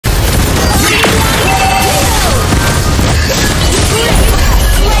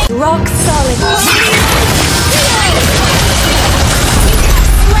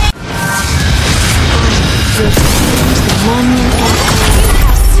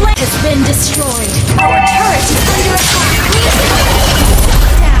been destroyed. Our turret is under attack.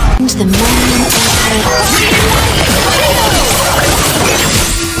 Down. The Morning Empire.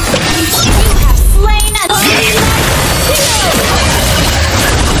 You have slain an enemy.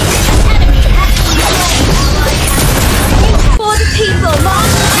 For the people,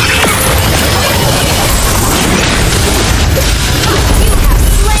 launch attack. You have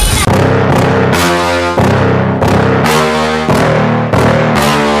slain an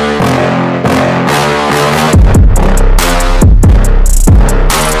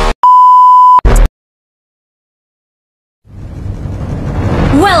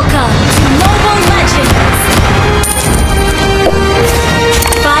Welcome to Mobile Legends!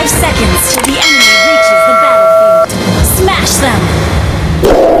 5 seconds till the enemy reaches the battlefield. Smash them!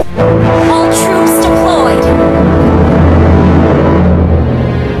 All troops deployed!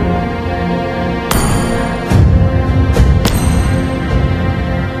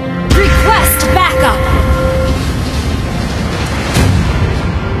 Request backup!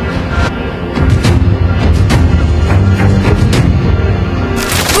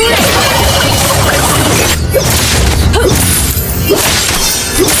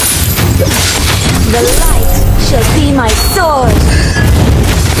 The light shall be my sword.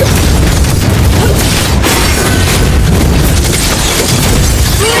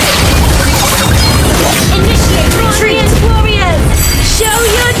 Initiate retreat, warriors! Show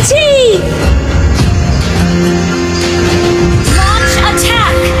your teeth! Launch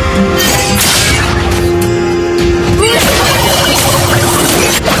attack!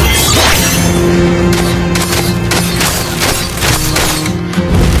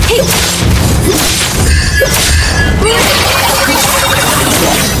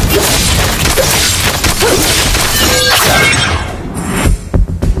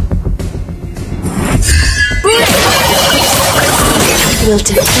 Will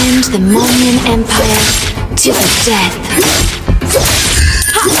defend the Monian Empire to the death.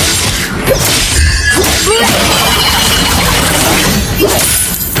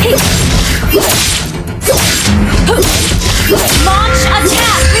 Launch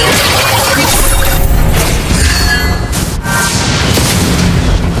attack!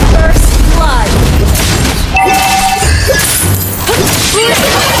 First blood!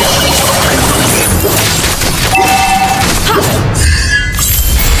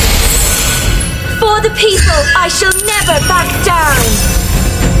 For the people, I shall never back down!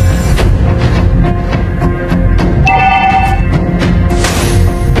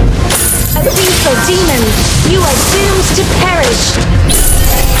 Abyssal demons, you are doomed to perish!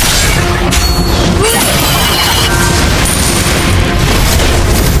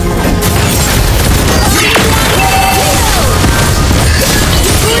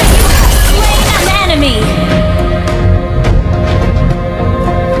 Slain an enemy!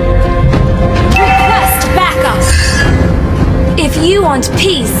 If you want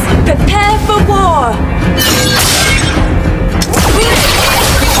peace, prepare for war!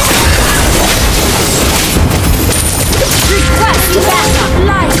 Request backup!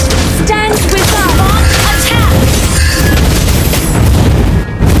 Light! Stand with us! Launch attack!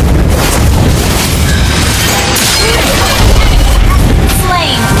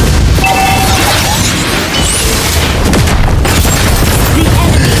 Slain! The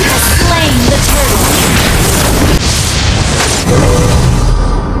enemy has slain the turret!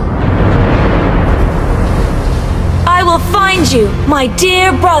 I will find you, my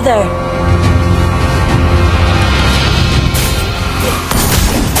dear brother.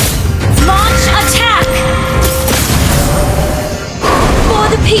 Launch attack! For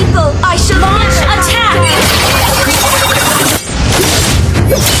the people, I shall launch attack!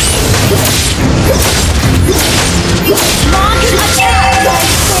 Launch attack! My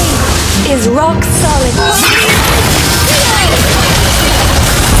faith is rock solid.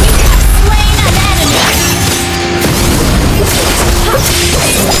 Slain an enemy!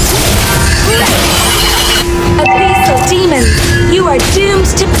 Abyssal demons, you are doomed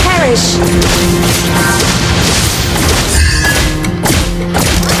to perish!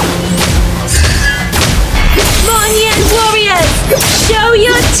 Monian warriors, show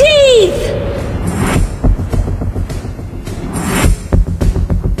your teeth!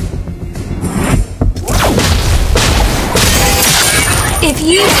 If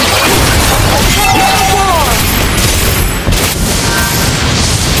you prepare for war!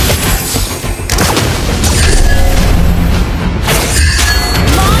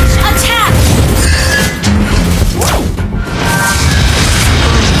 Launch attack!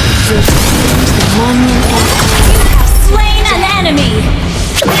 The Monian Empire. You have slain an enemy!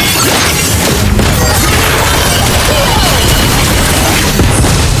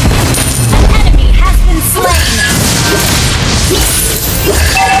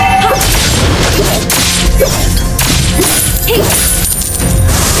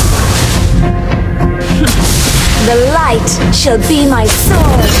 shall be my sword.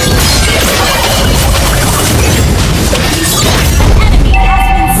 An enemy has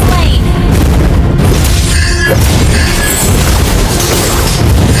been slain.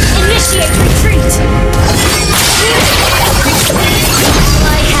 Initiate retreat.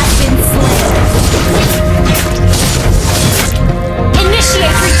 I have been slain.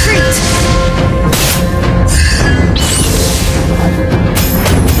 Initiate retreat.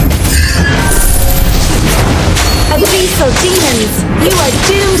 Abyssal demons, you are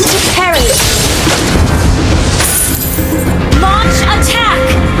doomed to perish. Launch attack.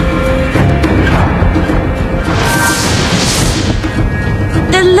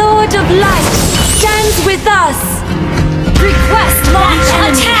 The Lord of Light stands with us. Request launch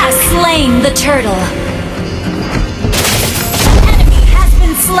attack. Slain the turtle. An enemy has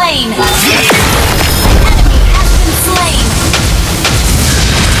been slain. An enemy has been slain.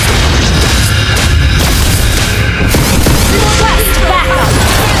 Request backup.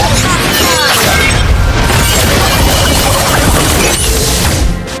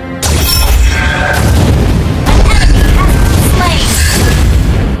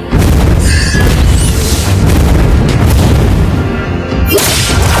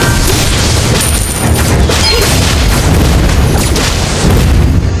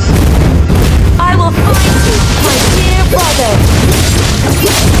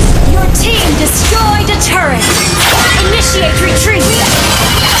 Your team destroyed a turret. Initiate retreat.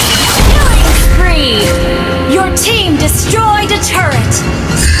 Killing spree. Your team destroyed a turret.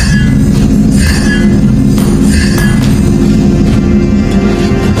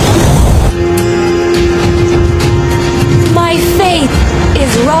 My faith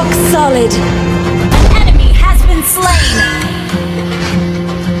is rock solid. An enemy has been slain.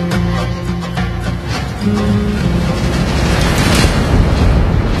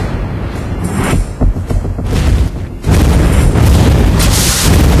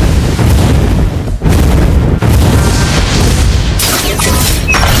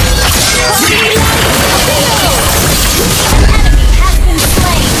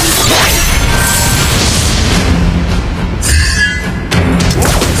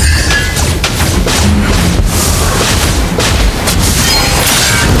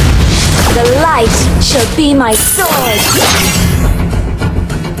 Shall be my sword.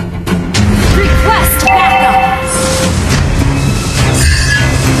 Request backup.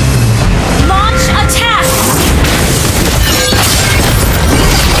 Launch attack.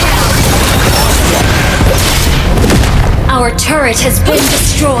 Our turret has been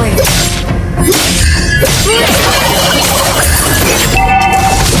destroyed.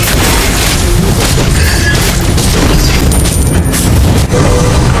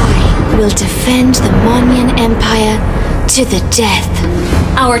 Will defend the Monyan Empire to the death.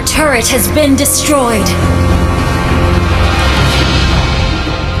 Our turret has been destroyed.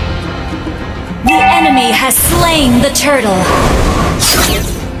 The enemy has slain the turtle.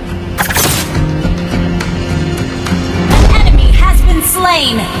 An enemy has been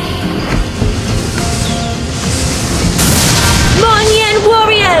slain. Monyan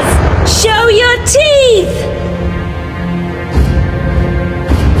warriors, show your teeth!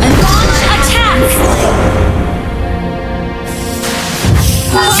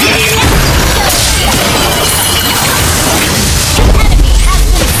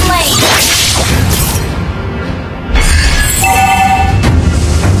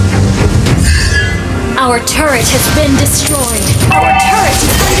 Our turret has been destroyed. Our turret is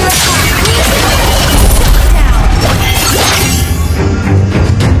under attack.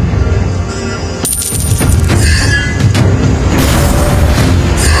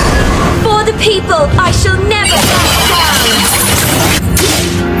 For the people, I shall never back down.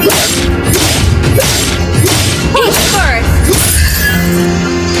 Hit first.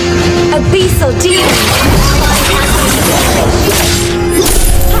 Abyssal demons.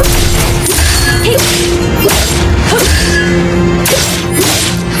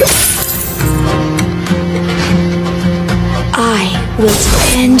 I will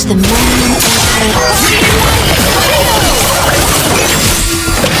defend the Monyan Empire.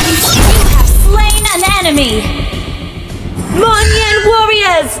 You have slain an enemy! Monyan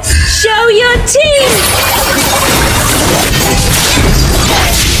warriors, show your teeth!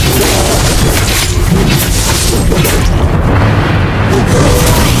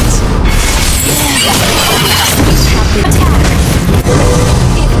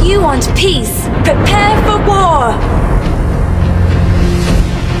 If you want peace, prepare for war!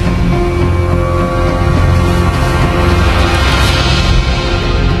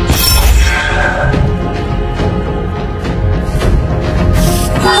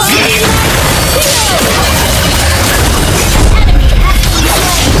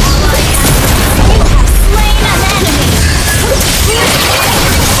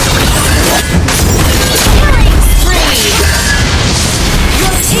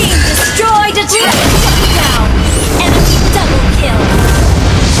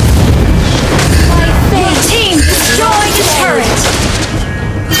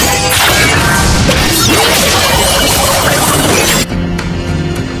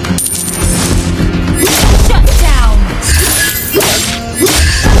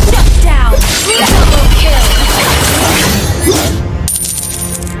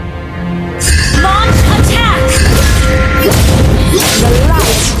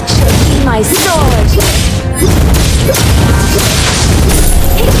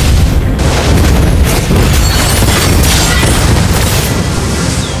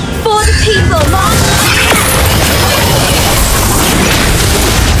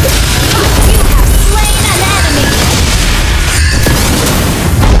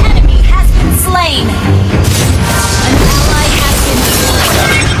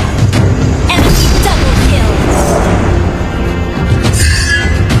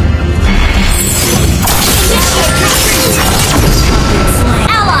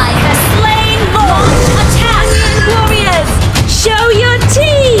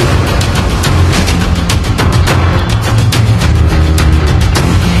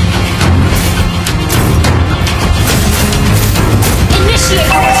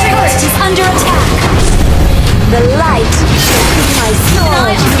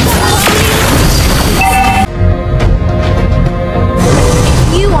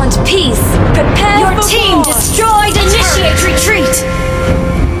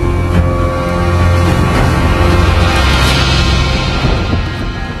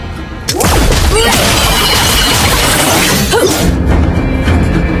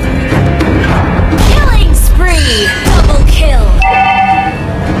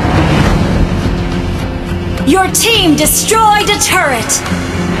 Your team destroyed a turret!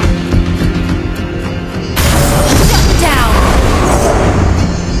 Shut down!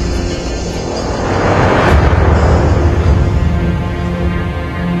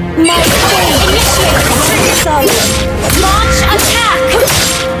 My fate! Initiate solid! Launch attack!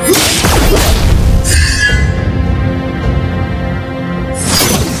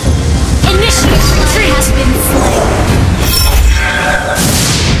 Initiate retreat has been slain!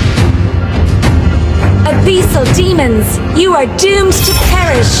 Abyssal demons, you are doomed to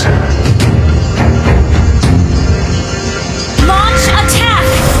perish! Launch attack!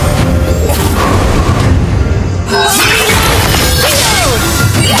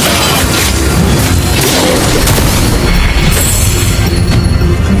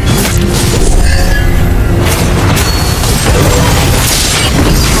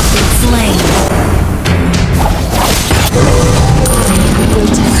 Slain. I will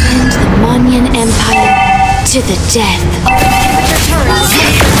defend the Monyan Empire to the death.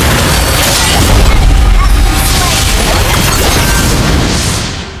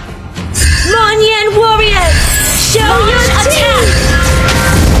 Monyan warriors, show your attack!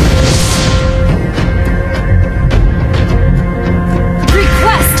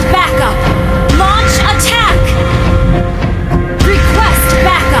 Request backup. Launch attack. Request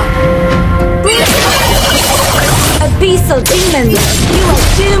backup. Abyssal demons, you are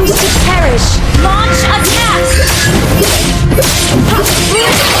doomed to perish. Launch attack.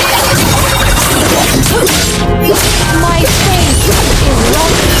 My faith is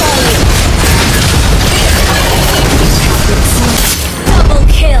rock solid. Double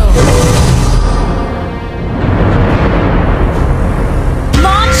kill.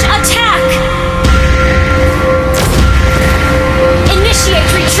 Launch attack.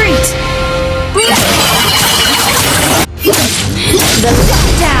 Initiate retreat. The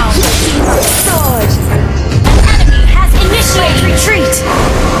lockdown. Sword. An enemy has initiated retreat.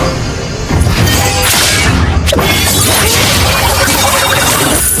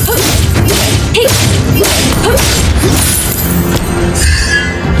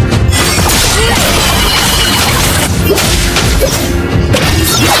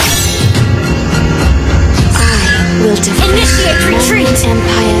 I will defend initiate retreat.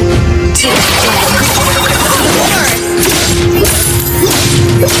 Empire to the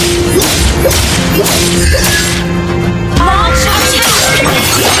launch attack.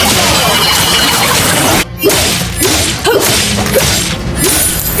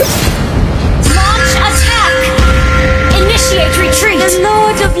 Launch attack. Initiate retreat. The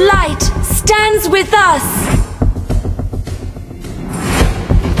Lord of Light stands with us.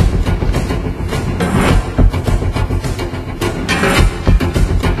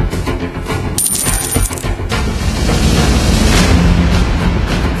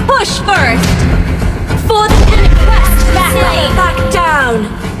 Push first! For the conquest! Back down!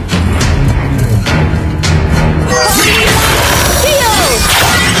 Heal!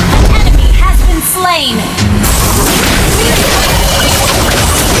 An enemy has been slain!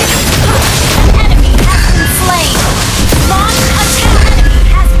 An enemy has been slain! Launch attack! An enemy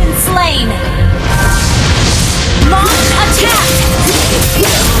has been slain! Launch attack!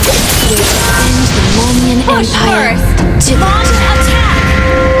 Defend the Monyan Empire to launch attack!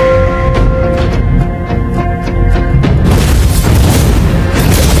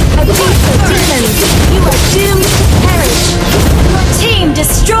 You are doomed to perish. Your team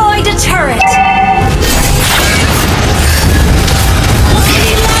destroyed a turret.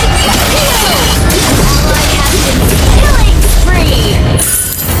 Ally has been killing spree.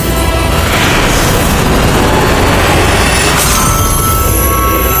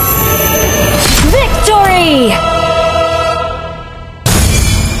 Victory!